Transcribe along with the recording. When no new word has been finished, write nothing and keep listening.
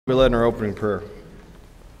We led in our opening prayer.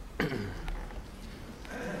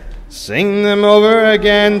 Sing them over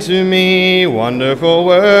again to me, wonderful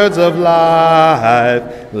words of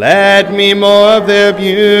life. Let me more of their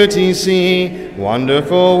beauty see,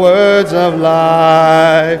 wonderful words of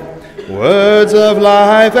life. Words of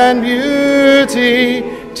life and beauty,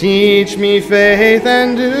 teach me faith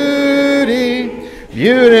and duty.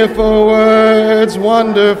 Beautiful words,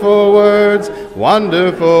 wonderful words,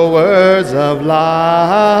 wonderful words of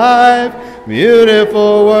life.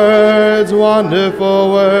 Beautiful words,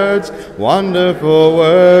 wonderful words, wonderful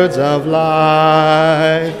words of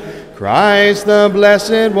life. Christ the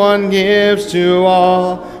Blessed One gives to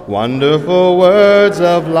all wonderful words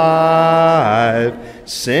of life.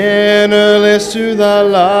 Sinner, list to the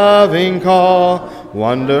loving call,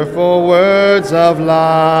 wonderful words of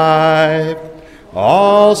life.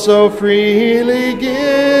 All so freely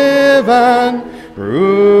given,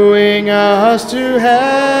 ruing us to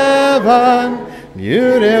heaven.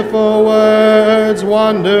 Beautiful words,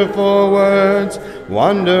 wonderful words,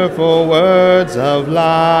 wonderful words of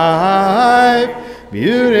life.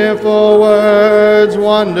 Beautiful words,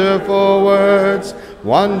 wonderful words,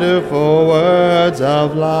 wonderful words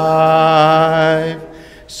of life.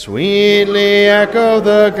 Sweetly echo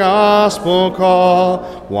the gospel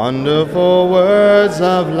call, wonderful words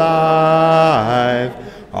of life.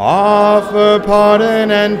 Offer pardon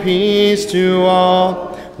and peace to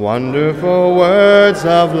all, wonderful words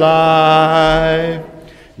of life.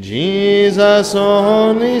 Jesus,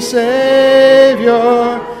 only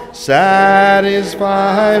Savior,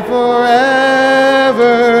 satisfy forever.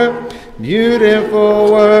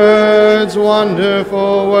 Beautiful words,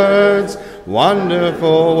 wonderful words,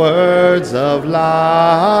 wonderful words of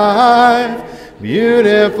life.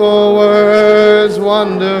 Beautiful words,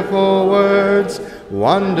 wonderful words,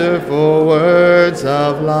 wonderful words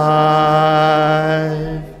of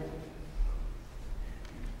life.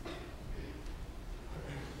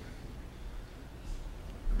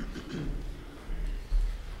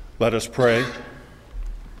 Let us pray.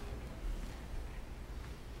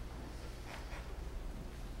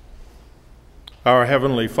 Our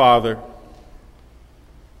Heavenly Father,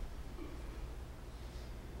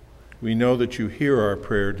 we know that you hear our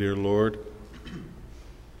prayer, dear Lord,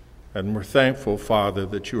 and we're thankful, Father,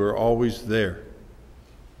 that you are always there.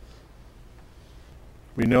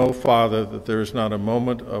 We know, Father, that there is not a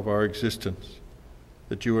moment of our existence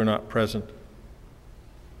that you are not present.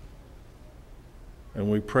 And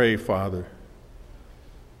we pray, Father,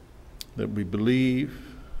 that we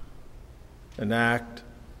believe and act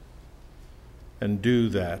and do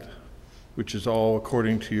that which is all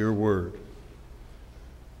according to your word,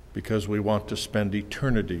 because we want to spend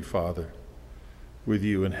eternity, Father, with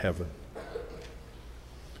you in heaven.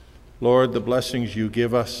 Lord, the blessings you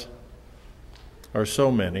give us are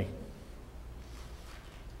so many,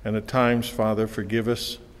 and at times, Father, forgive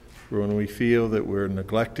us for when we feel that we're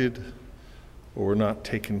neglected, or we're not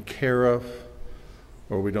taken care of,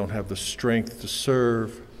 or we don't have the strength to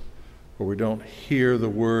serve, or we don't hear the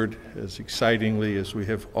word as excitingly as we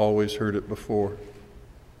have always heard it before.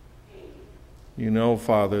 You know,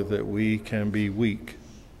 Father, that we can be weak.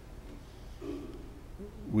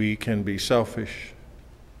 We can be selfish.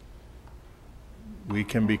 We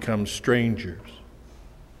can become strangers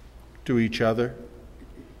to each other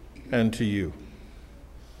and to you.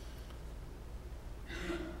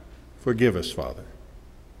 Forgive us, Father.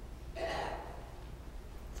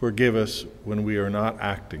 Forgive us when we are not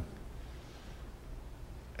acting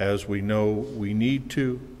as we know we need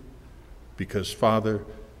to, because, Father,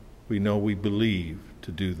 we know we believe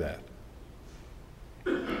to do that.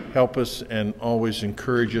 Help us and always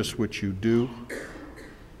encourage us, which you do,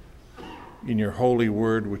 in your holy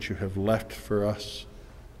word, which you have left for us.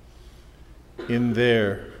 In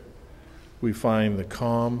there, we find the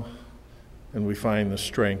calm and we find the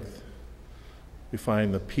strength. We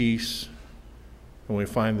find the peace and we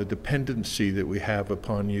find the dependency that we have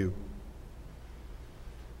upon you.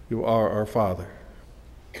 You are our Father.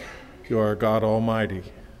 You are God Almighty.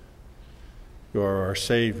 You are our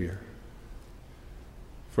Savior.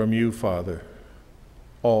 From you, Father,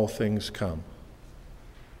 all things come.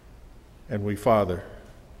 And we, Father,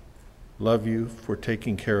 love you for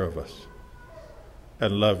taking care of us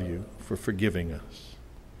and love you for forgiving us.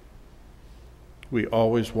 We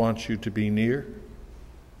always want you to be near.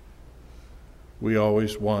 We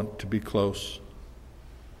always want to be close.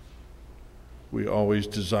 We always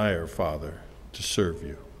desire, Father, to serve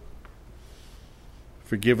you.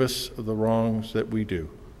 Forgive us of the wrongs that we do.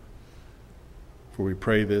 For we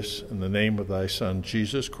pray this in the name of thy Son,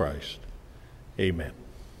 Jesus Christ. Amen.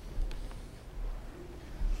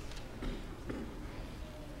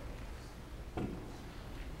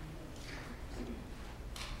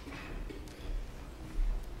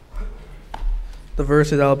 The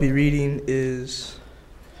verse that I'll be reading is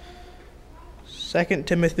 2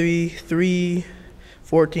 Timothy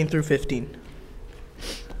 3:14 through 15.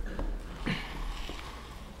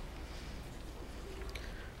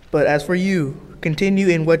 But as for you, continue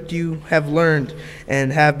in what you have learned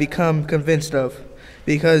and have become convinced of,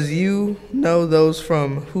 because you know those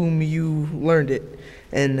from whom you learned it,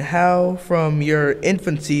 and how from your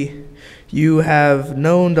infancy you have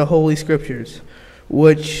known the Holy Scriptures,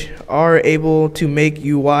 which are able to make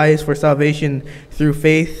you wise for salvation through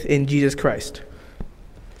faith in Jesus Christ.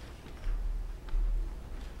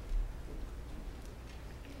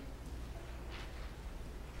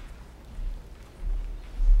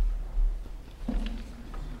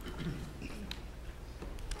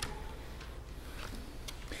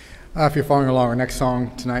 If you're following along, our next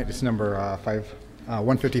song tonight is number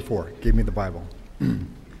 154, Give Me the Bible.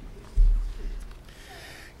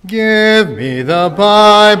 Give me the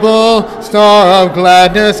Bible, star of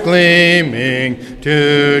gladness gleaming,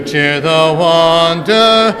 to cheer the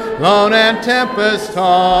wanderer, lone and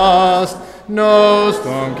tempest-tossed. No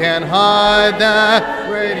storm can hide that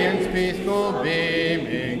radiance peaceful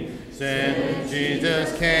beaming, since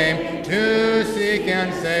Jesus came to seek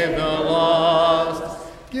and save the lost.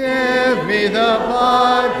 Give me the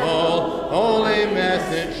Bible, holy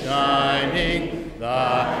message shining,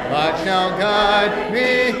 thy light shall guide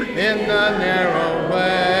me in the narrow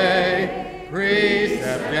way.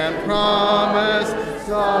 Precept and promise,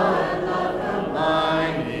 sorrow and love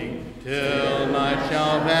combining, till night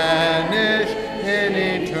shall vanish in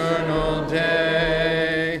eternal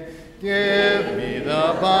day. Give me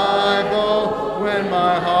the Bible when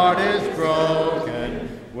my heart is broken,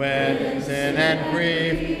 when sin and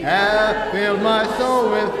grief have filled my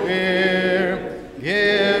soul with fear.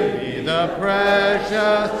 Give me the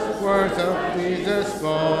precious words of Jesus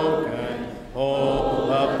spoken, hope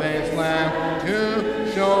of faith's lamp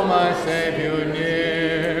to show my Savior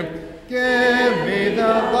near. Give me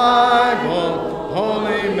the Bible,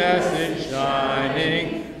 holy message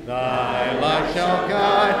shining, thy light shall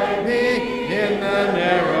guide me in the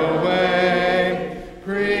narrow way.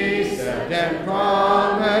 Precept and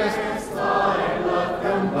promise, law and love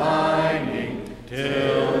combining,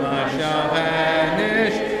 till I shall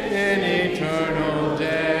vanish in eternal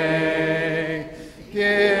day.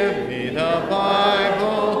 Give me the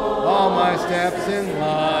Bible, all my steps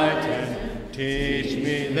enlighten, teach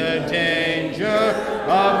me the danger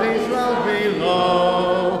of these roads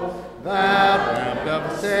below. That lamp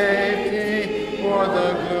of safety for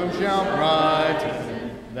the gloom shall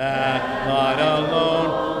brighten, that light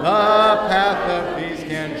alone the path of peace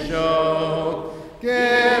can show.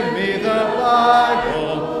 Give me the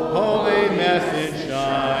Bible, holy message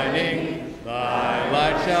shining, thy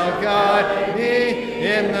light shall guide me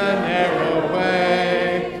in the narrow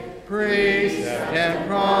way. Precept and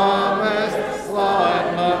promise, law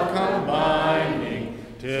and love combining,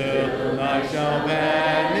 till I shall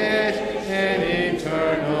vanish in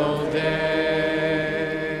eternal day.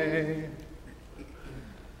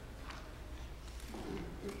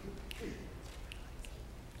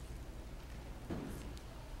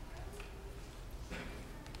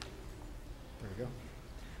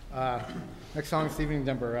 Next song this evening,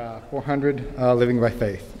 number 400, Living by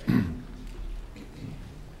Faith.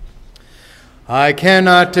 I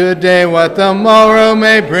cannot today what the morrow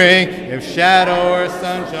may bring, if shadow or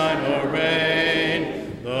sunshine or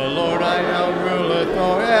rain. The Lord I know ruleth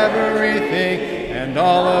o'er everything, and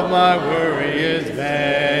all of my worry is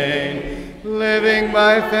vain. Living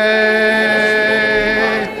by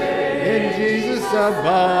faith in Jesus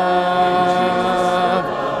above,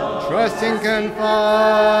 trusting,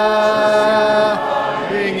 confiding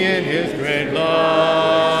in his great love.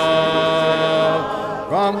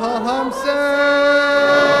 From harm's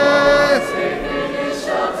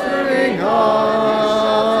sheltering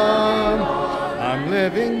arm, I'm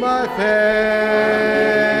living by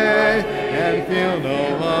faith and feel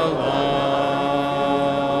no alarm.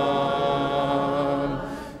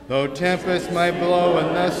 Though tempests might blow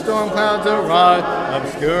and the storm clouds arise,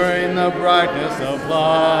 obscuring the brightness of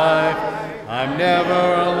life, I'm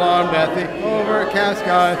never alarmed at the overcast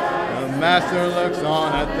sky. The Master looks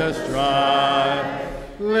on at the strife.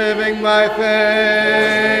 Living by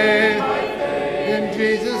faith in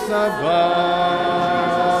Jesus above,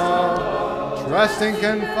 trusting,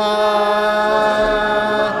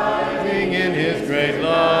 confiding in his great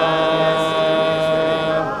love.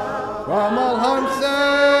 From all harm's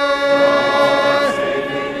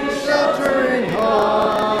sheltering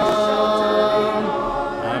harm,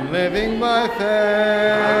 I'm living by faith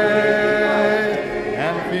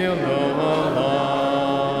and feel no alarm.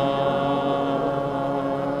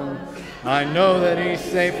 I I know that he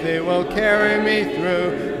safely will carry me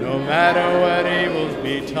through, no matter what evils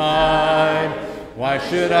betide. Why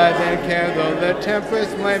should I then care though the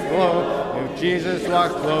tempest might blow, if Jesus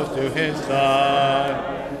walks close to his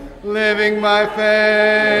side? Living by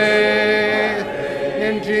faith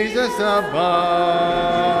in Jesus above,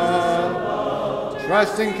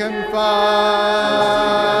 trusting, confiding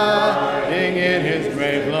in his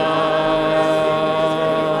great love.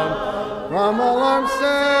 From alarm safe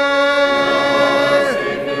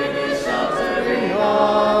in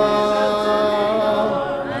all,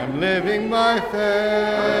 I'm living by faith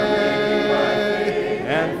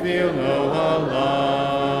and feel no alarm.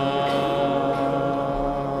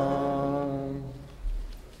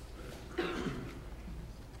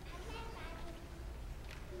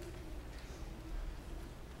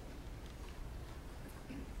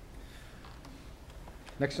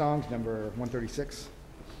 Next song's number 136,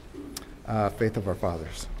 Faith of Our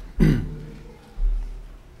Fathers.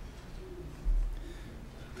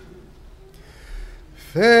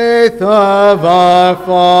 Faith of our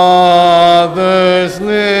fathers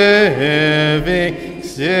living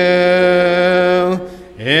still,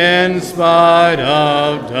 in spite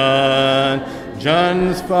of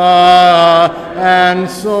dungeons, fire, and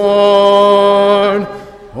sword.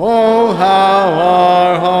 Oh, how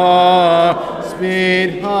our hearts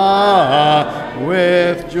beat high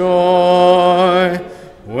with joy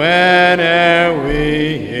whene'er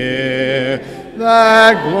we hear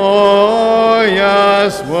that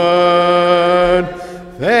glorious word.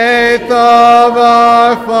 Faith of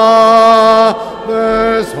our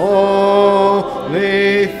fathers,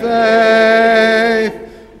 holy faith,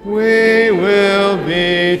 we will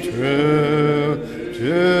be true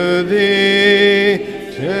to thee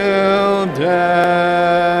till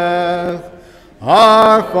death.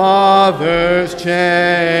 Our fathers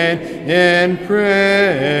chained in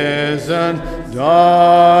prison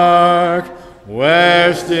dark,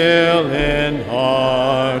 where still in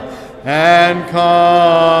heart and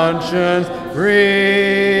conscience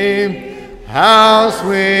free, how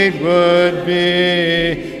sweet would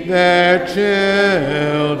be their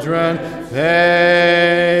children's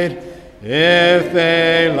fate, if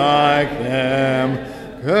they like them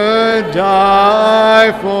could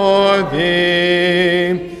die for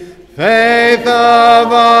thee. Faith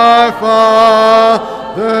of our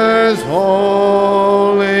fathers,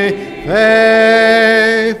 holy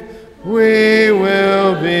faith, we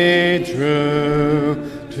will be true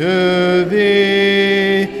to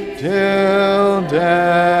thee till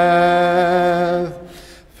death.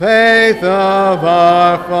 Faith of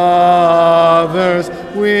our fathers,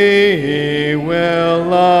 we will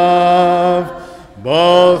love,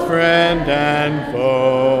 both friend and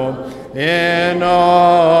foe, in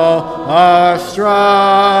all our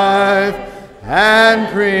strife, and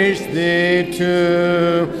preach thee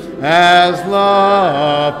too, as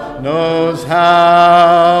love knows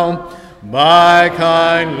how, by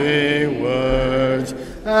kindly words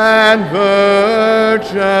and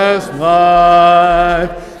virtuous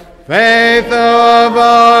life. Faith of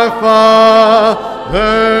our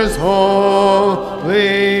fathers,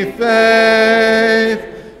 holy faith,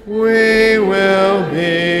 we will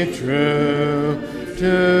be true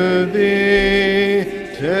to thee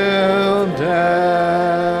till death.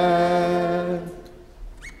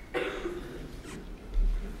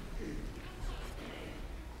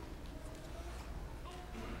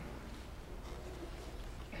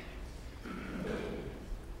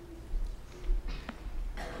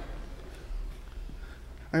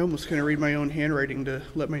 I almost couldn't read my own handwriting to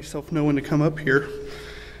let myself know when to come up here.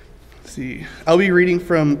 Let's see. I'll be reading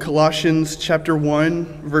from Colossians chapter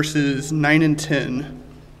 1, verses 9 and 10.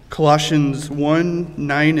 Colossians 1,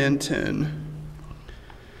 9 and 10.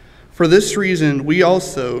 For this reason, we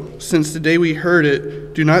also, since the day we heard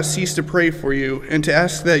it, do not cease to pray for you and to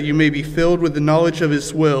ask that you may be filled with the knowledge of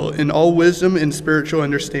his will in all wisdom and spiritual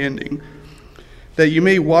understanding, that you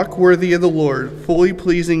may walk worthy of the Lord, fully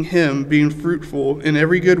pleasing him, being fruitful in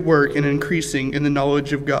every good work and increasing in the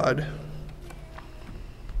knowledge of God.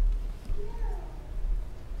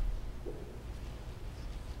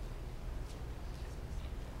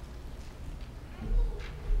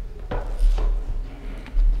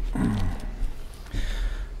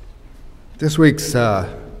 This week's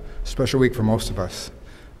a special week for most of us.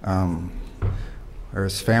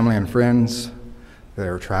 There's family and friends that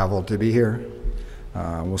are traveled to be here.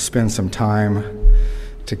 We'll spend some time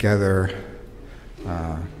together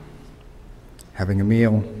having a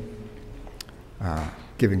meal,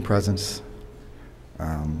 giving presents,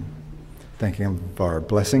 thanking him for our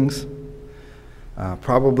blessings.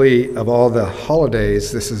 Probably of all the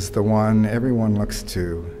holidays, this is the one everyone looks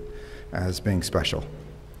to as being special.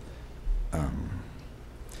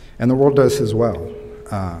 And the world does as well.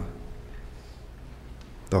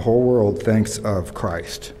 The whole world thinks of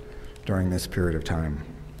Christ during this period of time.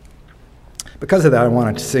 Because of that, I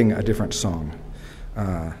wanted to sing a different song,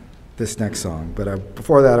 this next song. But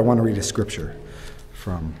before that, I want to read a scripture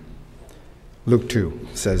from Luke 2.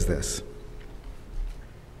 It says this.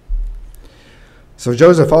 So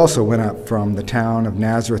Joseph also went up from the town of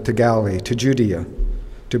Nazareth to Galilee, to Judea,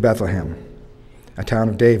 to Bethlehem, a town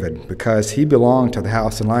of David, because he belonged to the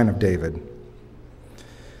house and line of David.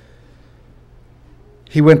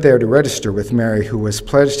 He went there to register with Mary, who was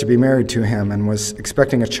pledged to be married to him and was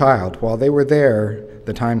expecting a child. While they were there,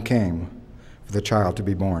 the time came for the child to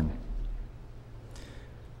be born.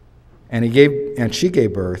 And she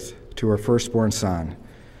gave birth to her firstborn son.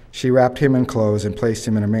 She wrapped him in clothes and placed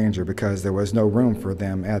him in a manger because there was no room for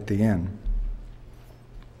them at the inn.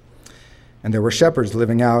 And there were shepherds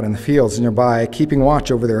living out in the fields nearby, keeping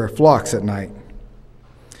watch over their flocks at night.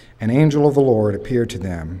 An angel of the Lord appeared to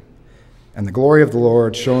them, and the glory of the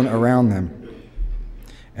Lord shone around them,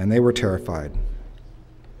 and they were terrified.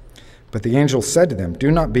 But the angel said to them,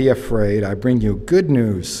 "Do not be afraid. I bring you good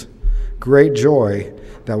news, great joy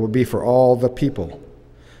that will be for all the people.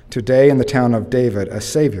 Today in the town of David, a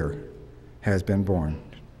Savior has been born.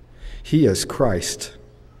 He is Christ,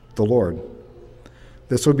 the Lord.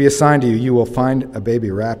 This will be a sign to you. You will find a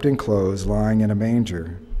baby wrapped in clothes, lying in a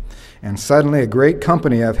manger." And suddenly a great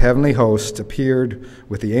company of heavenly hosts appeared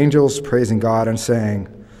with the angels, praising God and saying,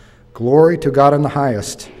 "Glory to God in the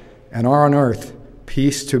highest, and on earth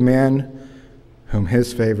peace to men whom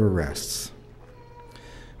his favor rests."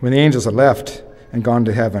 When the angels had left and gone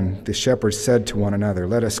to heaven, the shepherds said to one another,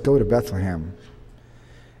 "Let us go to Bethlehem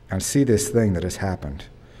and see this thing that has happened,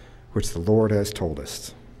 which the Lord has told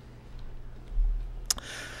us."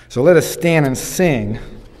 So let us stand and sing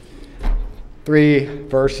 3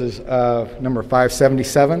 verses of number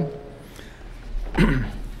 577.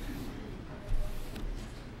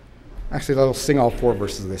 Actually, let's sing all 4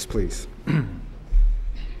 verses of this, please.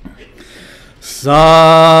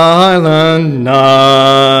 Silent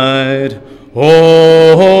night,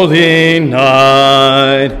 holy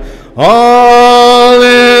night, all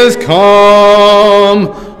is calm,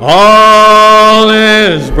 all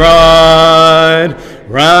is bright,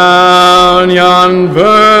 round yon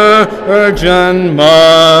virgin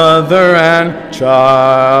mother and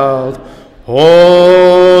child,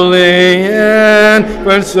 holy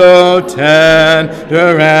infant, so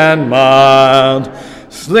tender and mild,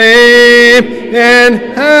 sleep in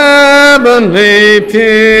heavenly peace,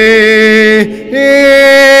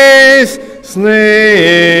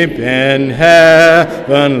 sleep in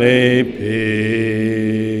heavenly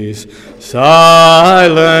peace.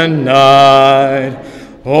 Silent night,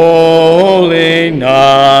 holy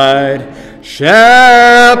night,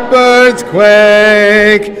 shepherds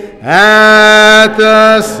quake at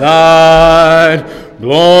the sight,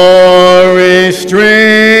 glory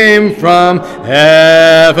stream from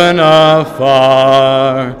heaven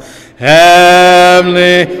afar,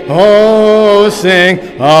 heavenly hosts sing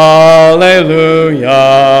hallelujah.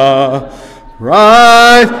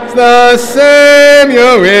 Christ the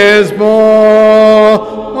Savior is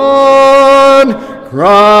born,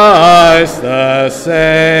 Christ the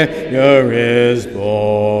Savior is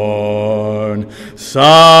born.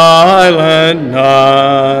 Silent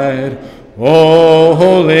night,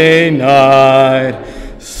 holy night,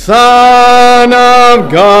 Son of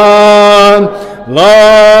God,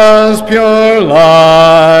 love's pure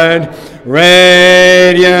light,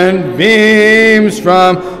 radiant beams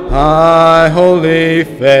from high holy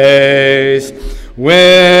face,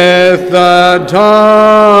 with the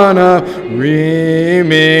dawn of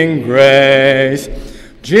redeeming grace.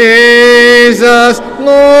 Jesus,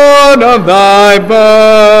 Lord of thy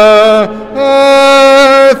birth,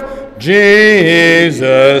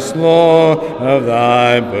 Jesus, Lord of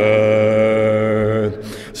thy birth.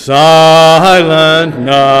 Silent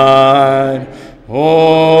night,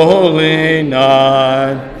 holy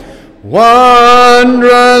night,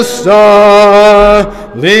 wondrous star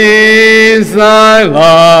leads thy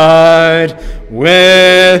light,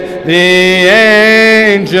 with the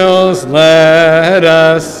angels let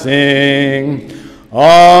us sing.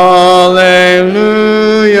 Alleluia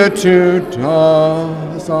to God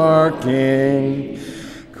our King.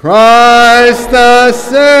 Christ the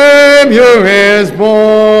Savior is born.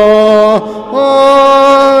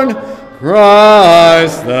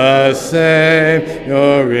 Christ the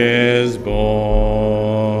Savior is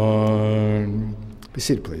born. Be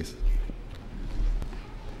seated, please.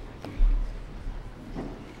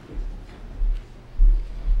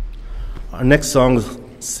 Our next song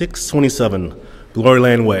 627,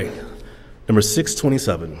 Gloryland Way. Number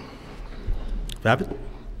 627. Have it?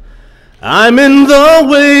 I'm in the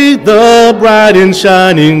way, the bright and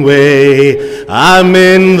shining way. I'm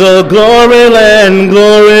in the Gloryland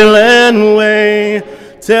way.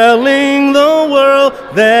 Telling the world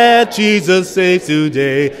that Jesus saves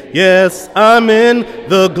today. Yes, I'm in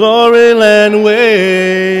the Gloryland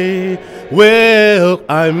way. Well,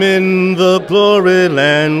 I'm in the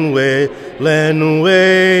Gloryland way, land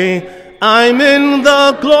way. I'm in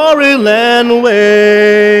the Gloryland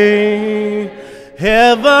way.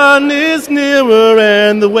 Heaven is nearer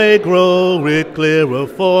and the way groweth clearer,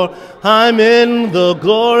 for I'm in the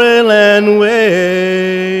Gloryland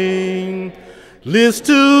way. Listen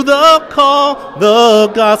to the call,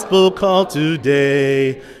 the gospel call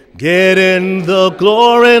today. Get in the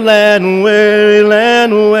Gloryland way,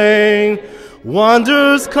 land way.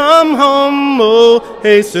 Wanderers come home, oh,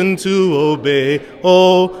 hasten to obey.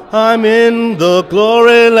 Oh, I'm in the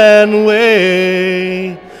Gloryland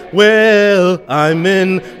way. Well, I'm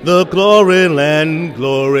in the Gloryland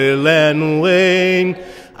way.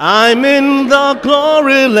 I'm in the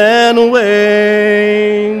Gloryland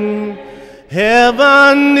way.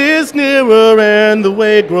 Heaven is nearer and the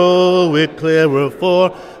way groweth clearer,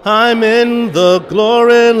 for I'm in the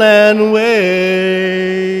Gloryland way.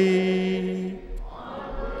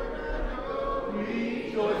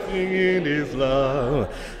 Rejoicing in His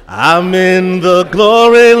love. I'm in the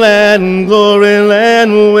Gloryland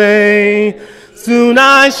way. Soon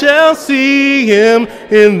I shall see Him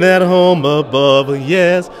in that home above.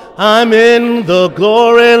 Yes, I'm in the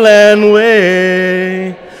Gloryland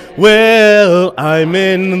way. Well, I'm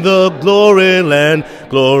in the Gloryland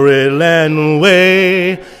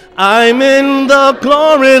way. I'm in the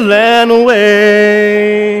Gloryland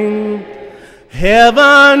way.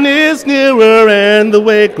 Heaven is nearer and the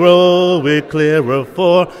way groweth clearer,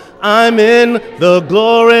 for I'm in the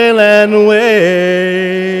Gloryland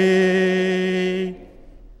way.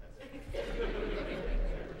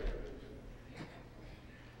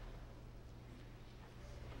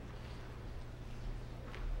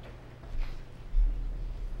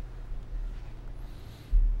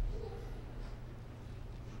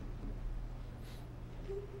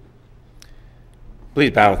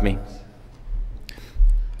 Please bow with me.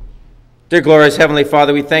 Dear glorious Heavenly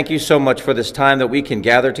Father, we thank you so much for this time that we can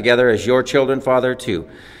gather together as your children, Father, to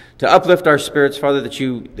uplift our spirits, Father, that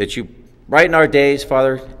you brighten our days,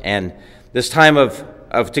 Father, and this time of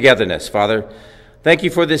togetherness, Father. Thank you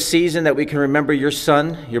for this season that we can remember your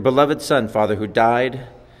Son, your beloved Son, Father, who died,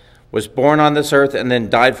 was born on this earth, and then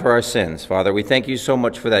died for our sins, Father. We thank you so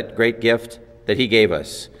much for that great gift that he gave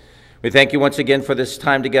us. We thank you once again for this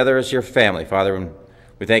time together as your family, Father, and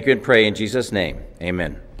we thank you and pray in Jesus' name.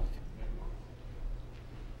 Amen.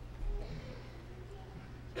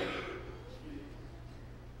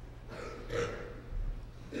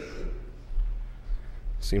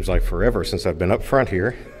 Seems like forever since I've been up front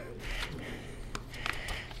here.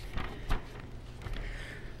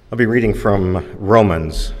 I'll be reading from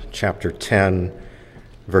Romans chapter 10,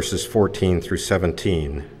 verses 14 through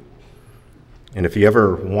 17. And if you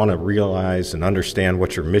ever want to realize and understand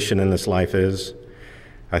what your mission in this life is,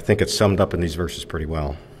 I think it's summed up in these verses pretty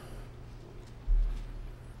well.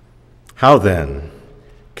 How then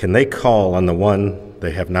can they call on the one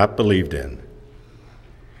they have not believed in?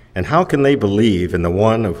 And how can they believe in the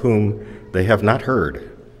one of whom they have not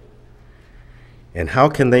heard? And how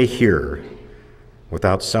can they hear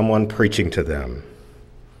without someone preaching to them?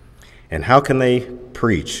 And how can they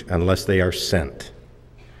preach unless they are sent?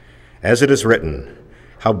 As it is written,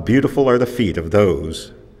 how beautiful are the feet of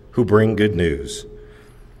those who bring good news.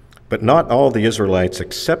 But not all the Israelites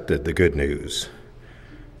accepted the good news.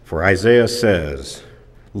 For Isaiah says,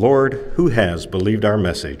 Lord, who has believed our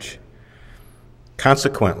message?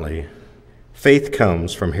 Consequently, faith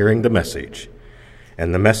comes from hearing the message,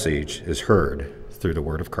 and the message is heard through the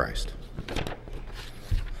word of Christ.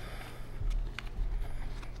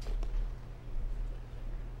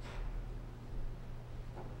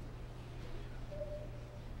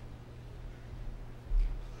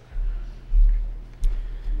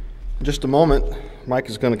 In just a moment, Mike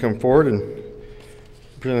is going to come forward and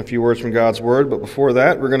present a few words from God's Word, but before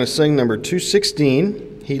that, we're going to sing number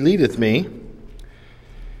 216, He Leadeth Me.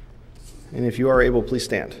 And if you are able, please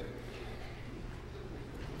stand.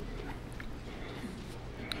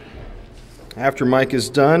 After Mike is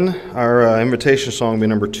done, our invitation song will be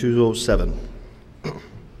number 207.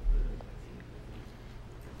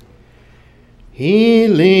 He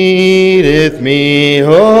leadeth me,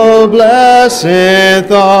 O blessed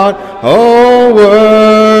thought, O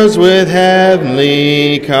words with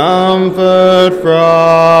heavenly comfort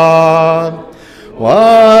fraught.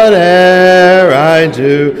 Whate'er I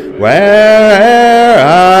do, where'er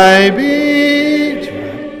I be,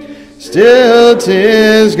 still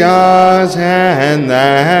 'tis God's hand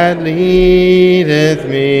that leadeth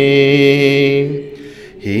me.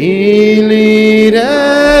 He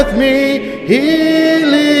leadeth me,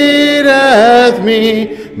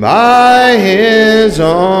 by his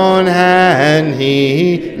own hand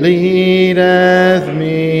he leadeth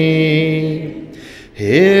me.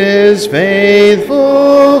 His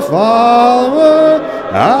faithful follower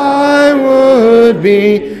I would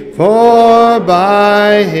be, for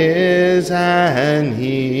by his hand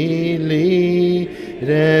he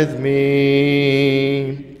leadeth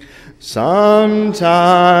me.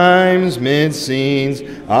 Sometimes mid scenes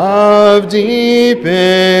of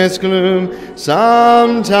deepest gloom,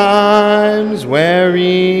 sometimes where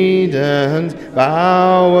Eden's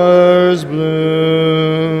bowers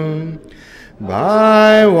bloom,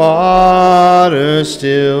 by water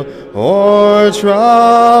still or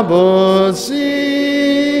troubled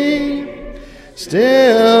sea,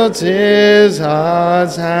 still 'tis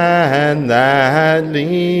God's hand that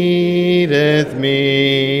leadeth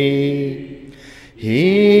me.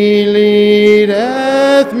 He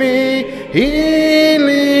leadeth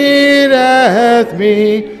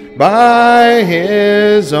me, by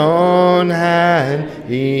his own hand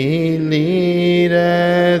he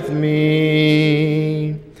leadeth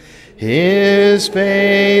me. His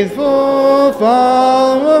faithful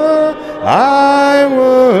follower I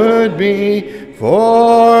would be,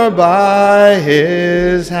 for by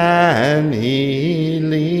his hand he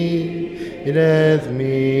leadeth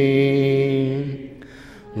me.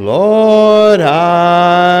 Lord,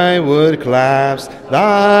 I would clasp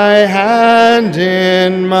thy hand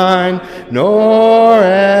in mine, nor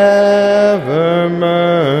ever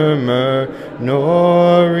murmur,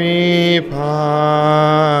 nor repine.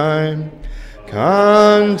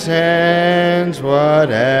 Content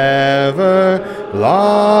whatever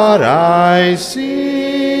lot I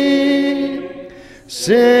see,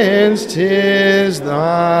 since 'tis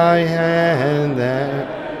thy hand that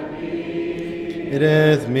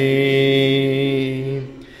leadeth me.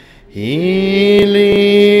 He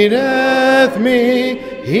leadeth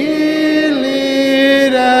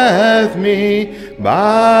me,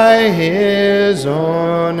 by his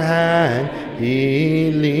own hand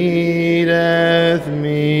he leadeth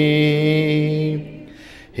me.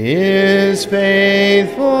 His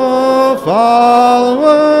faithful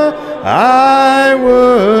follower I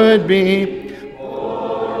would be,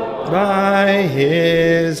 by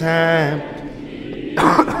his hand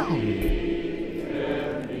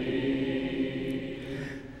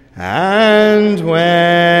and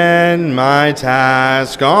when my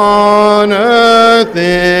task on earth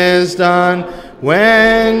is done,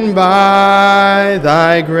 when by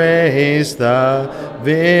thy grace the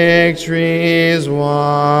victory's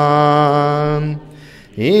won,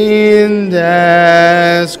 in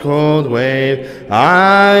death's cold wave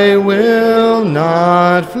I will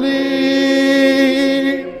not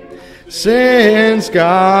flee, since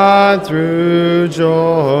God through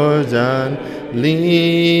Jordan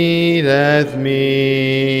leadeth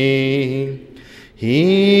me.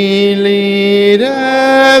 He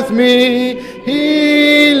leadeth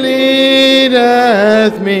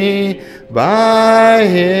me, by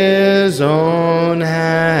his own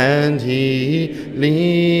hand he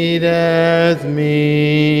leadeth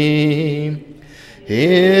me.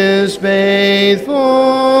 His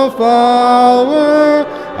faithful follower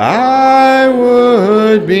I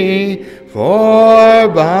would be, for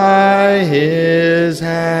by his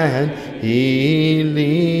hand he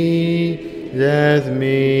leadeth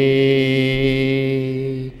me.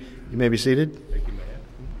 You may be seated.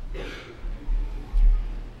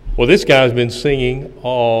 Well, this guy's been singing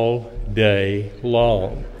all day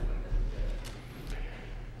long.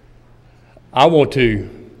 I want to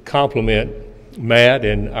compliment Matt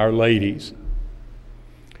and our ladies.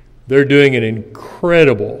 They're doing an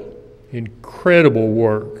incredible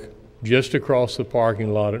work just across the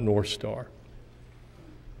parking lot at North Star.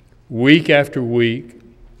 Week after week,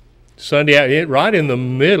 Sunday, right in the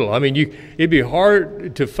middle. I mean, it'd be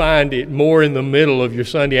hard to find it more in the middle of your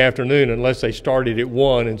Sunday afternoon unless they started at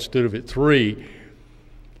 1 instead of at 3.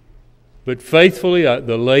 But faithfully,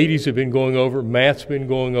 the ladies have been going over, Matt's been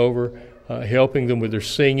going over, helping them with their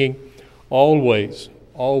singing, always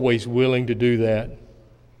willing to do that.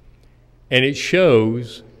 And it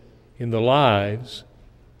shows in the lives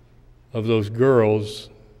of those girls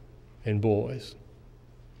and boys.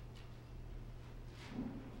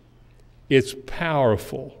 It's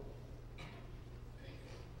powerful.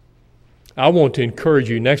 I want to encourage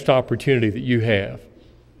you, next opportunity that you have,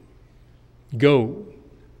 go.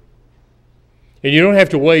 And you don't have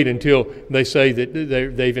to wait until they say that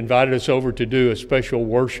they've invited us over to do a special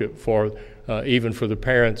worship for even for the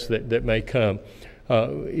parents that may come.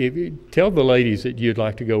 Tell the ladies that you'd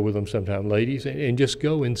like to go with them sometime, ladies, and just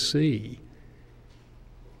go and see.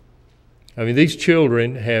 I mean, these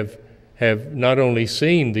children have not only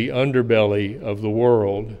seen the underbelly of the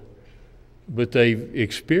world, but they've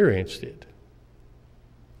experienced it.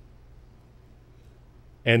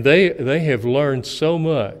 And they have learned so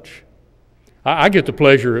much. I get the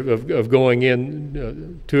pleasure of going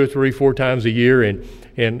in 2 or 3, 4 times a year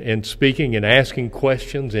and speaking and asking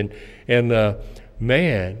questions and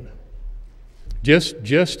man,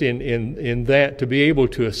 just in that, to be able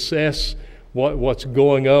to assess what's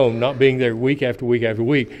going on, not being there week after week after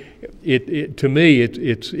week, to me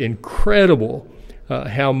it's incredible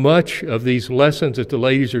how much of these lessons that the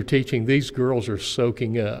ladies are teaching these girls are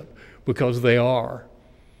soaking up, because they are.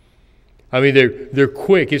 I mean, they're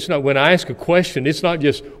quick. It's not, when I ask a question, it's not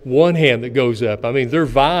just one hand that goes up. I mean, they're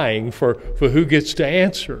vying for who gets to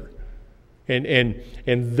answer. And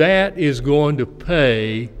that is going to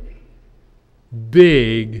pay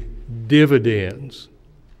big dividends.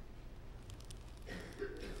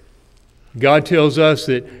 God tells us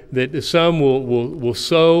that some will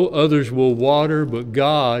sow, others will water, but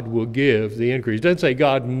God will give the increase. It doesn't say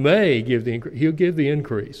God may give the increase. He'll give the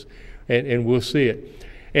increase, and we'll see it.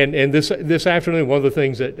 And this afternoon, one of the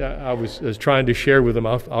things that I was trying to share with them,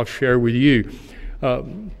 I'll share with you.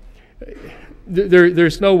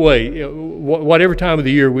 There's no way, whatever time of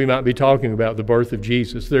the year we might be talking about the birth of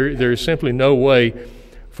Jesus, there is simply no way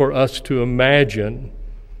for us to imagine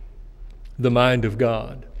the mind of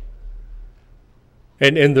God.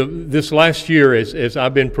 And this last year, as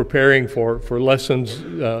I've been preparing for lessons,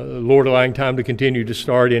 Lord allowing time to continue to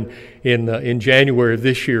start in January of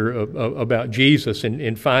this year about Jesus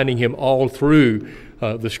and finding Him all through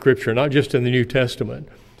the Scripture, not just in the New Testament.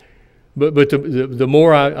 But the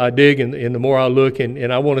more I dig and the more I look,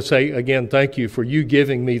 and I want to say again, thank you for you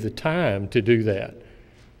giving me the time to do that.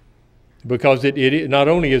 Because it not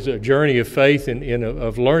only is a journey of faith and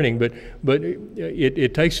of learning, but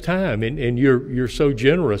it takes time, and you're so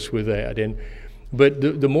generous with that. But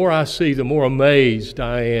the more I see, the more amazed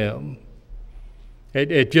I am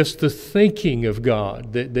at just the thinking of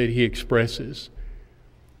God that He expresses,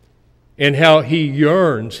 and how He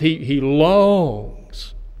yearns, He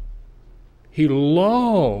longs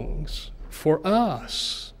for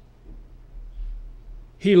us.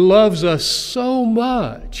 He loves us so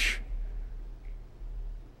much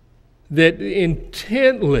that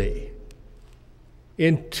intently,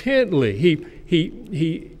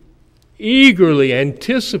 he eagerly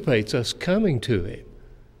anticipates us coming to Him.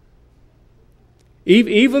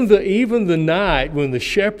 Even the night when the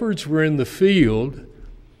shepherds were in the field,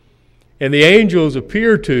 and the angels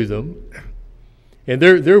appear to them, and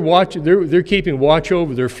they're keeping watch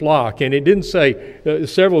over their flock. And it didn't say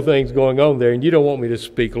several things going on there. And you don't want me to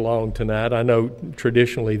speak long tonight. I know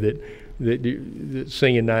traditionally that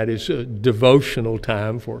singing night is a devotional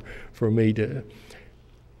time for me to.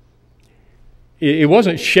 It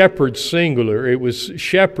wasn't shepherds singular, it was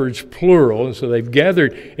shepherds plural. And so they've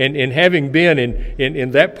gathered, and having been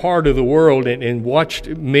in that part of the world and watched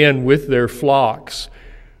men with their flocks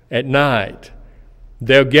at night,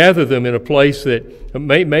 they'll gather them in a place that,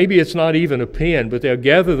 maybe it's not even a pen, but they'll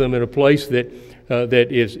gather them in a place that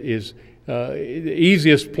is the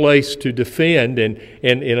easiest place to defend, and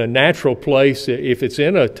in a natural place. If it's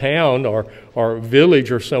in a town or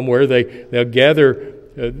village or somewhere, they'll gather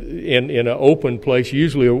in an open place,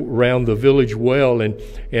 usually around the village well, and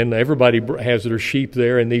everybody has their sheep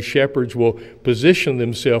there, and these shepherds will position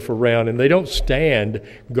themselves around, and they don't stand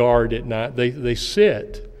guard at night. They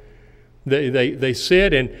sit. They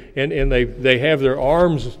sit, and they have their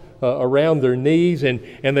arms around their knees, and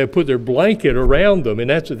they put their blanket around them, and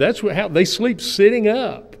that's how they sleep, sitting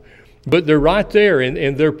up. But they're right there,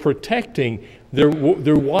 and they're protecting. They're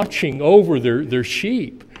watching over their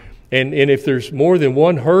sheep. And if there's more than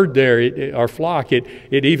one herd there, our flock, it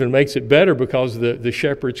even makes it better, because the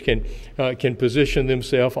shepherds can position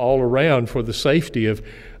themselves all around for the safety of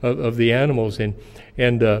the animals. And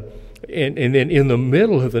then in the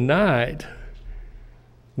middle of the night,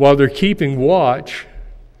 while they're keeping watch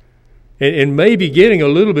and maybe getting a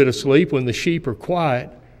little bit of sleep when the sheep are quiet,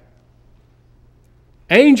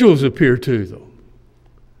 angels appear to them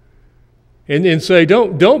and say,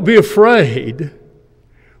 "Don't be afraid.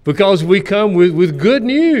 because we come with good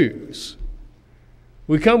news.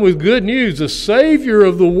 We come with good news. The Savior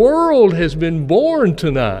of the world has been born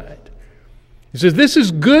tonight. He says this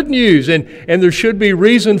is good news, and there should be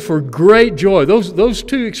reason for great joy. Those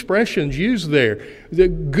two expressions used there.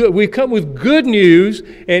 We come with good news,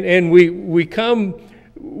 and we come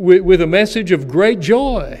with a message of great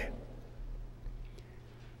joy.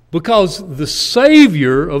 Because the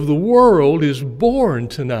Savior of the world is born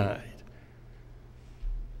tonight.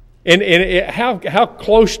 And how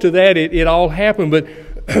close to that it all happened.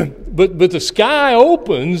 But the sky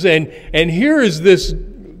opens, and here is this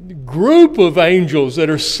group of angels that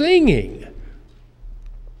are singing.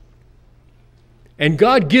 And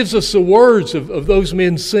God gives us the words of those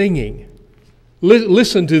men singing.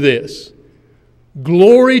 Listen to this.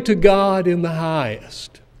 Glory to God in the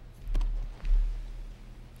highest.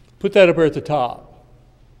 Put that up there at the top.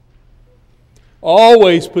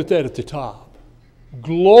 Always put that at the top.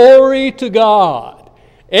 Glory to God.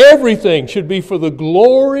 Everything should be for the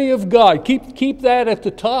glory of God. Keep that at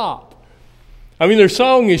the top. I mean, their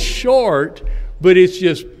song is short, but it's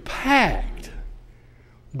just packed.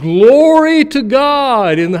 Glory to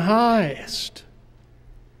God in the highest.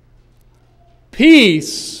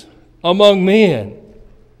 Peace among men.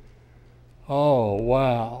 Oh,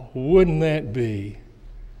 wow. Wouldn't that be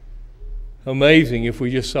amazing if we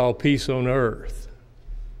just saw peace on earth?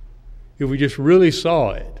 If we just really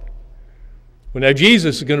saw it. Well, now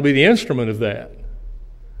Jesus is going to be the instrument of that.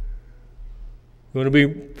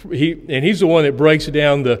 He's the one that breaks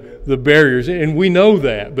down the barriers, and we know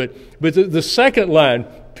that. But the second line,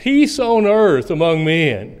 peace on earth among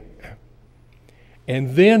men.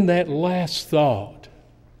 And then that last thought.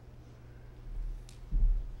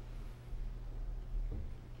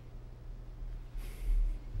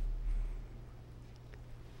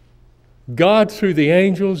 God, through the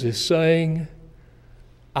angels, is saying,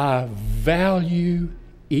 I value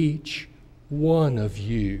each one of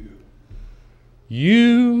you.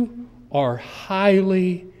 You are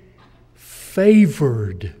highly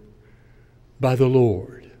favored by the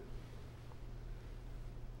Lord.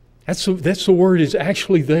 That's the word is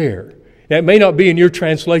actually there. Now, it may not be in your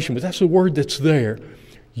translation, but that's the word that's there.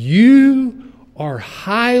 You are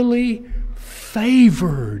highly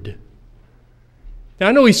favored. Now,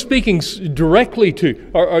 I know he's speaking directly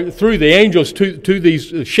to, or through the angels to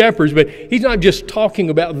these shepherds, but he's not just talking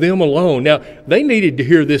about them alone. Now, they needed to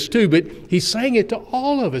hear this too, but he's saying it to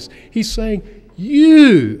all of us. He's saying,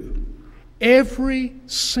 you, every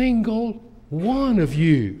single one of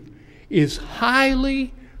you, is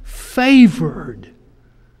highly favored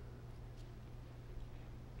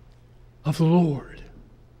of the Lord.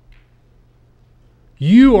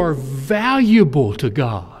 You are valuable to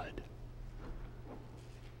God.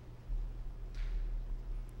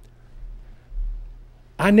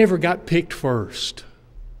 I never got picked first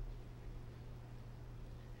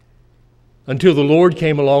until the Lord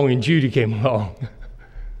came along and Judy came along.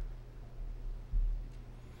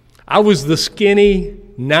 I was the skinny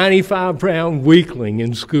 95-pound weakling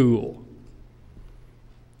in school.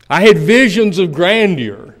 I had visions of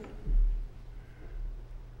grandeur.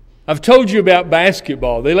 I've told you about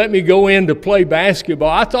basketball. They let me go in to play basketball.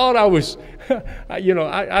 I thought I was,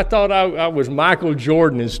 I thought I was Michael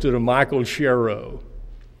Jordan instead of Michael Sherrow.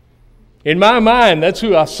 In my mind, that's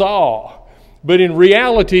who I saw. But in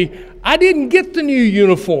reality, I didn't get the new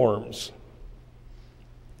uniforms.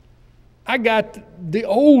 I got the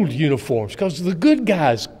old uniforms because the good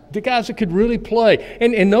guys, the guys that could really play.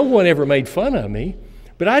 And no one ever made fun of me.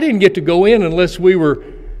 But I didn't get to go in unless we were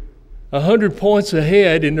 100 points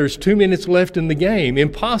ahead and there's 2 minutes left in the game.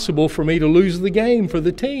 Impossible for me to lose the game for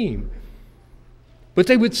the team. But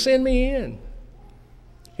they would send me in.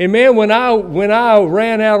 And man, when I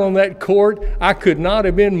ran out on that court, I could not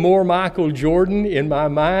have been more Michael Jordan in my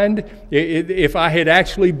mind if I had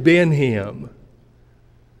actually been him.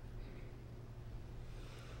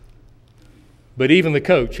 But even the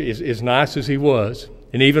coach, as nice as he was,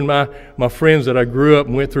 and even my friends that I grew up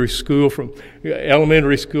and went through school from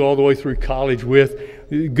elementary school all the way through college with,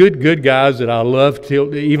 good guys that I love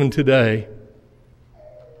till even today,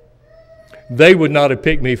 they would not have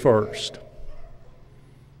picked me first.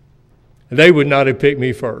 They would not have picked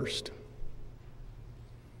me first.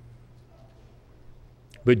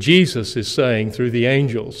 But Jesus is saying through the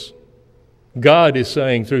angels, God is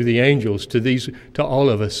saying through the angels to all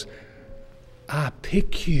of us, I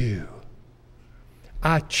pick you.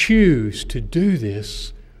 I choose to do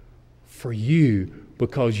this for you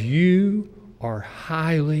because you are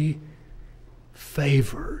highly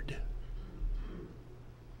favored.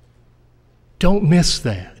 Don't miss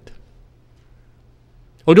that.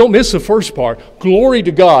 Oh, don't miss the first part. Glory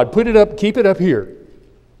to God. Put it up, keep it up here.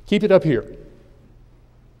 Keep it up here.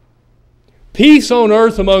 Peace on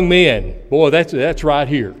earth among men. Boy, that's right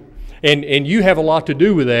here. And you have a lot to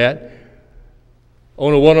do with that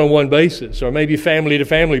on a one-on-one basis, or maybe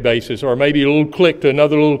family-to-family basis, or maybe a little clique to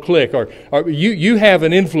another little clique. Or you have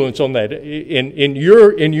an influence on that. In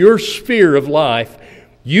your sphere of life,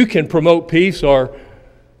 you can promote peace, or,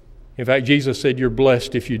 in fact, Jesus said you're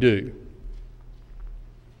blessed if you do.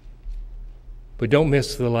 But don't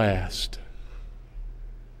miss the last.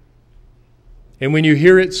 And when you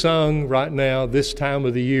hear it sung right now, this time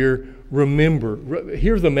of the year, remember,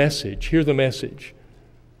 hear the message, hear the message.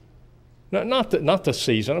 Not the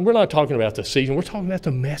season. We're not talking about the season. We're talking about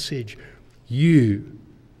the message. You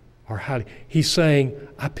are highly. He's saying,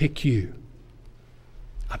 I pick you.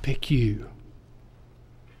 I pick you.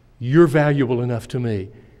 You're valuable enough to me.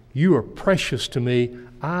 You are precious to me.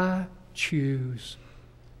 I choose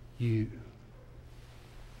you.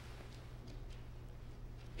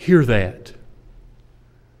 Hear that.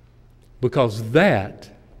 Because that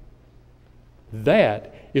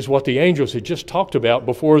is what the angels had just talked about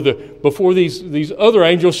before these other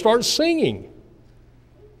angels start singing.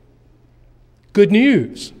 Good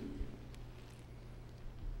news.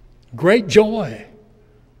 Great joy.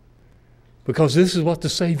 Because this is what the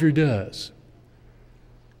Savior does.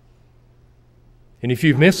 And if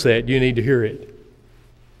you've missed that, you need to hear it.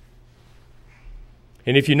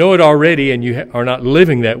 And if you know it already and you are not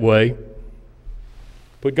living that way,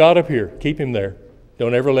 put God up here. Keep Him there.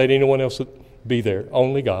 Don't ever let anyone else be there.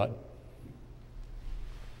 Only God.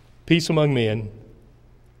 Peace among men.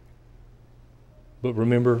 But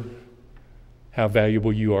remember how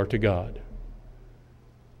valuable you are to God.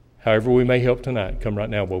 However we may help tonight, come right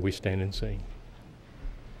now while we stand and sing.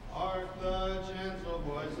 Hark the gentle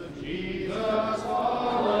voice of Jesus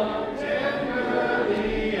falling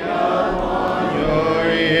tenderly upon your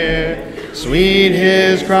ear. Sweet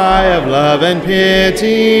His cry of love and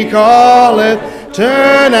pity calleth.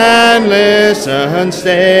 Turn and listen,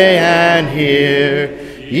 stay and hear.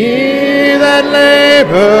 Ye that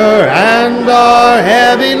labor and are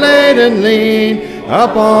heavy laden, lean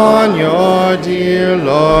upon your dear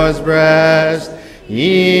Lord's breast.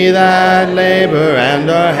 Ye that labor and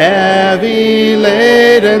are heavy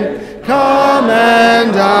laden, come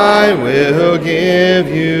and I will give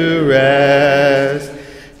you rest.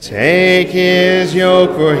 Take His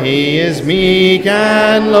yoke, for He is meek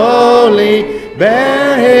and lowly.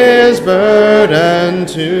 Bear His burden,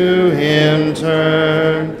 to Him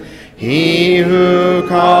turn. He who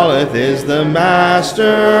calleth is the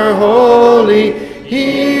Master holy.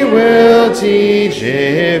 He will teach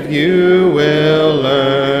if you will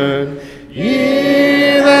learn.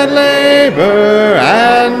 Ye that labor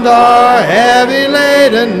and are heavy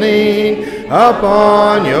laden, lean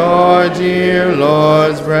upon your dear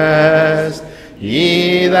Lord's breast.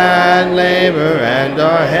 Ye that labor and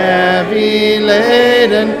are heavy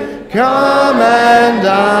laden, come and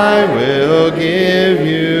I will give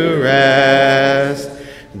you rest.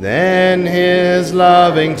 Then His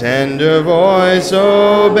loving tender voice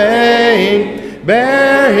obeying,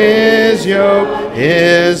 bear His yoke,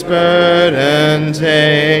 His burden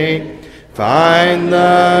take. Find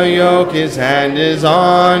the yoke His hand is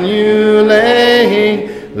on you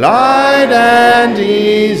laying, light and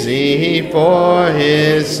easy for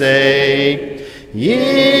His sake.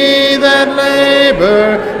 Ye that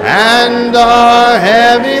labor and are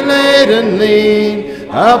heavy laden, lean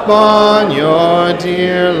upon your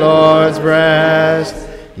dear Lord's breast.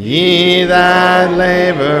 Ye that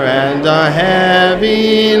labor and are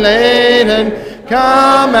heavy laden,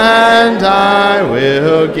 come and I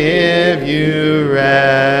will give you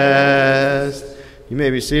rest. You may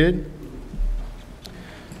be seated.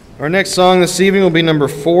 Our next song this evening will be number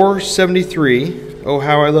 473, Oh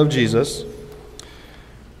How I Love Jesus.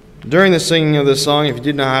 During the singing of this song, if you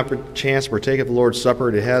did not have a chance to partake of the Lord's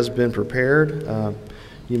Supper, it has been prepared.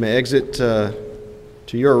 You may exit to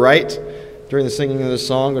your right during the singing of this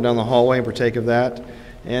song, go down the hallway and partake of that.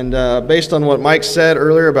 And based on what Mike said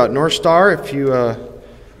earlier about North Star, if you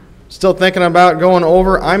still thinking about going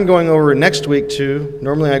over, I'm going over next week too.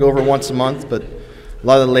 Normally I go over once a month, but a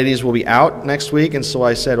lot of the ladies will be out next week, and so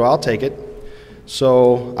I said, well, I'll take it.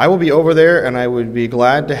 So I will be over there, and I would be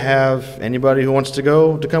glad to have anybody who wants to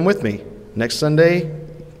go to come with me. Next Sunday,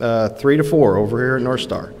 3 to 4 over here at North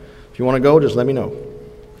Star. If you want to go, just let me know.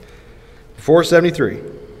 473.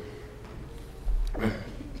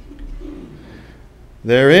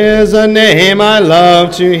 There is a name I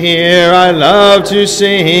love to hear, I love to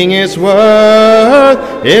sing its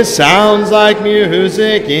worth. It sounds like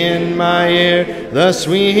music in my ear, the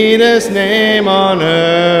sweetest name on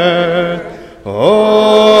earth.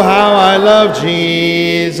 Oh, how I love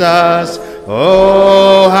Jesus.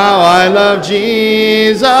 Oh, how I love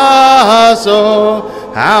Jesus.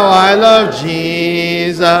 Oh, how I love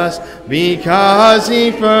Jesus, because he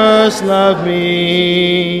first loved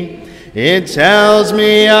me. It tells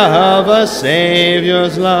me of a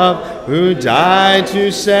Savior's love who died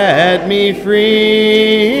to set me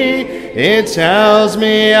free. It tells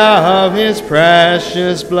me of his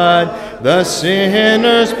precious blood, the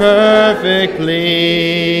sinner's perfect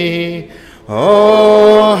plea.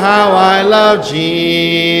 Oh, how I love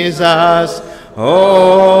Jesus.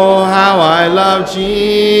 Oh, how I love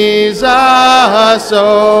Jesus.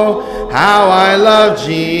 Oh, how I love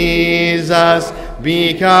Jesus,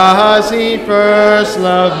 because he first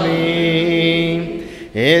loved me.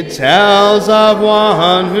 It tells of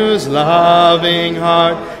one whose loving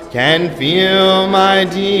heart can feel my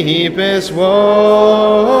deepest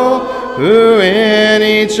woe, who in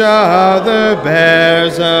each other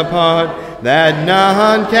bears a part that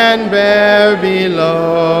none can bear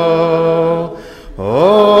below.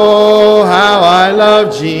 Oh, how I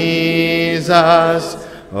love Jesus.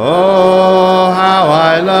 Oh, how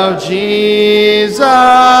I love Jesus.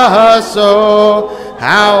 Oh,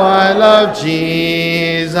 how I love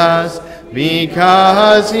Jesus,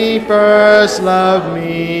 because he first loved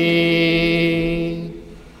me.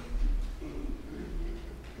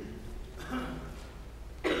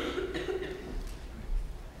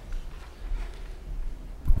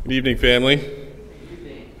 Good evening, family.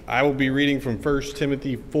 I will be reading from 1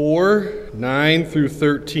 Timothy 4, 9 through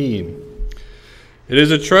 13. It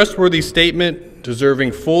is a trustworthy statement,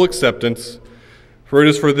 deserving full acceptance, for it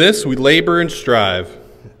is for this we labor and strive,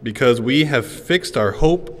 because we have fixed our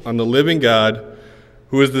hope on the living God,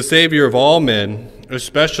 who is the Savior of all men,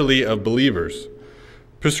 especially of believers.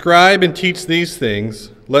 Prescribe and teach these things.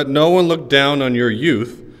 Let no one look down on your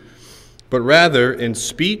youth, but rather in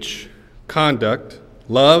speech, conduct,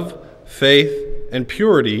 love, faith, and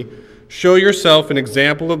purity, show yourself an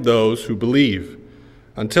example of those who believe.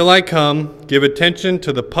 Until I come, give attention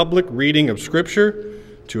to the public reading of Scripture,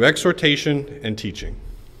 to exhortation and teaching.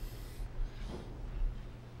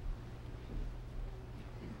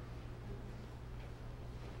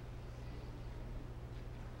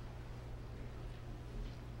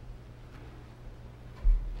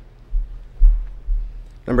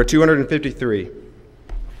 Number 253.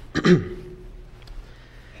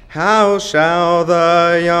 How shall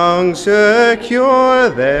the young secure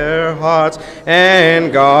their hearts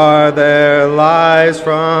and guard their lives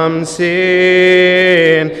from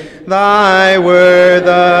sin? Thy word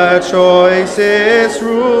the choicest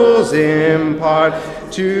rules impart,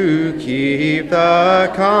 to keep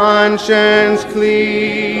the conscience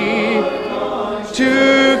clean.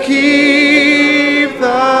 To keep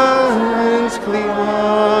the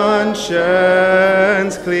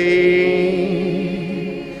conscience clean.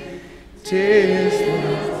 'Tis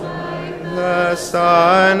the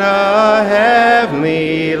sun, a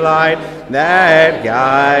heavenly light, that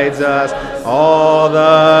guides us all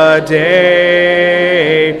the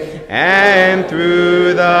day, and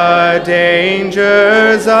through the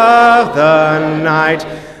dangers of the night,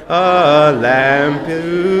 a lamp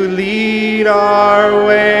to lead our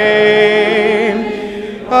way,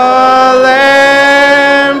 a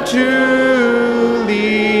lamp to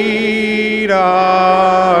lead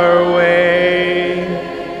our way.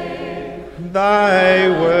 Thy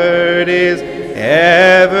word is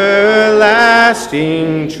everlasting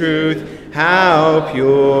truth. How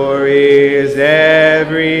pure is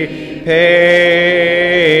every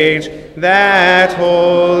page. That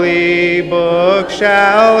holy book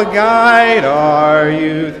shall guide our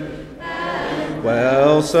youth,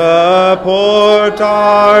 well support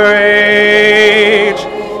our age,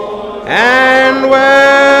 and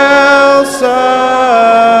well support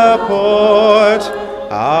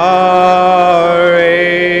our age.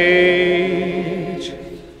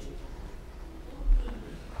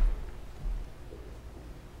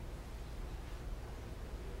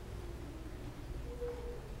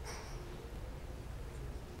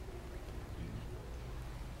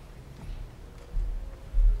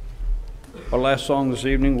 Our last song this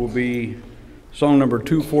evening will be song number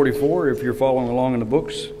 244, if you're following along in the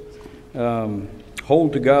books.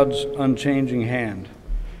 Hold to God's Unchanging Hand.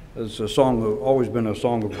 It's a song that always been a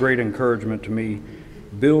song of great encouragement to me.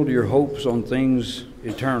 Build your hopes on things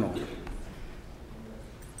eternal.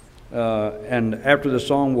 And after the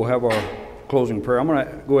song, we'll have our closing prayer. I'm going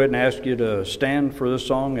to go ahead and ask you to stand for this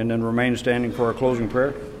song and then remain standing for our closing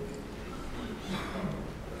prayer.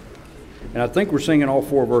 And I think we're singing all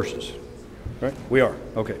 4 verses, right? We are.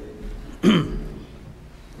 Okay.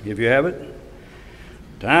 If you have it.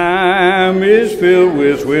 Time is filled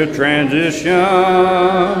with swift transition.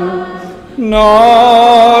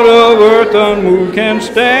 Naught of earth unmoved can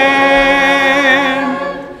stand.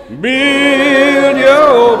 Build your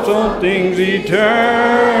hopes on things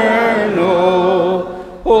eternal.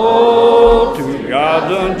 Hold to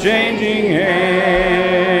God's unchanging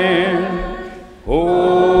hand.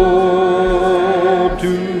 Hold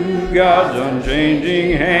to God's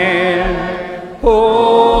unchanging hand.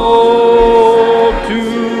 Hold to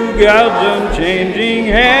God's unchanging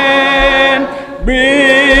hand.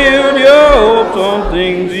 Build your hopes on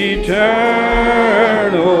things eternal.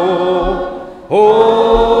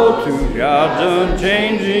 Hold to God's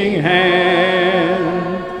unchanging hand.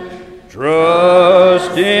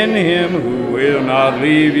 Trust in Him who will not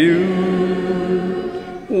leave you.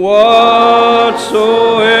 Whatsoever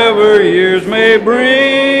years may bring,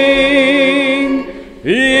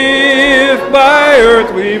 if by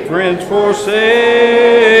earthly friends forsaken,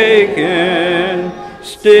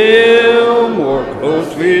 still more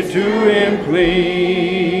closely to Him cling.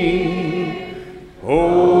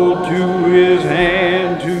 Hold to His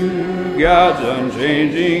hand, to God's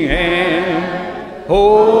unchanging hand.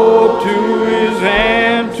 Hold to His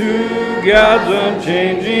hand, to God's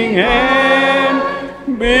unchanging hand.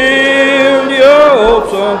 Build your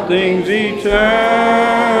hopes on things eternal.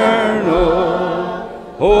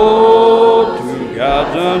 Hold to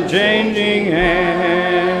God's unchanging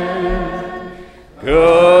hand.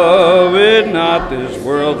 Covet not this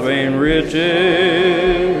world's vain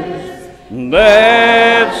riches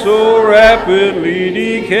that so rapidly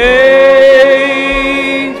decay.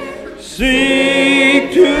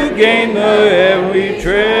 Seek to gain the heavenly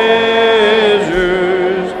treasures.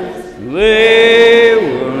 They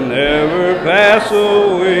will never pass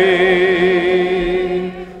away.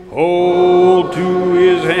 Hold to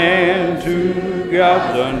His hand, to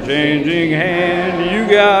God's unchanging hand. You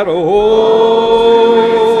gotta hold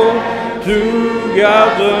to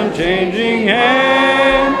God's unchanging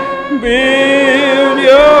hand. Build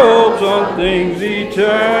your hopes on things eternal.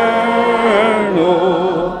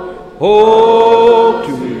 Hold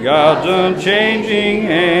to God's unchanging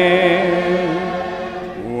hand.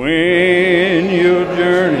 When your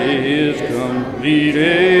journey is completed,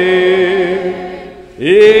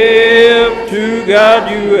 if to God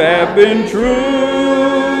you have been true,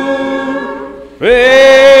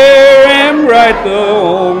 fair and bright the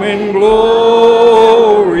home in glory,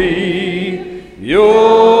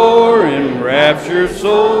 your enraptured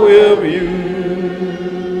soul will view.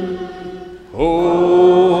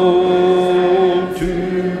 Hold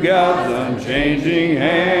to God's unchanging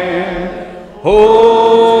hand.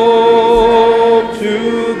 Hold to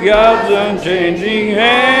God's unchanging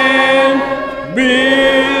hand.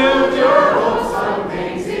 Build your hopes on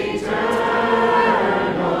things eternal.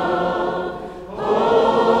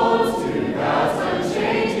 Hold to God's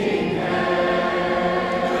unchanging hand.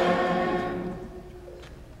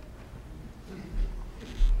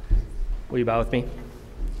 Will you bow with me?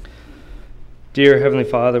 Dear Heavenly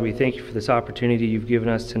Father, we thank you for this opportunity you've given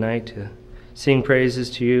us tonight to sing praises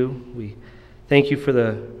to you. We thank you for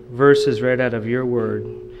the verses read out of your word.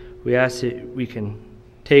 We ask that we can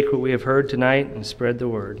take what we have heard tonight and spread the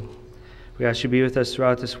word. We ask you to be with us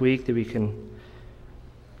throughout this week, that we can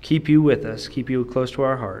keep you with us, keep you close to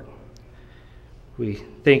our heart. We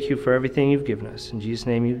thank you for everything you've given us. In Jesus'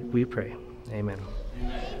 name we pray. Amen.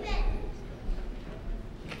 Amen.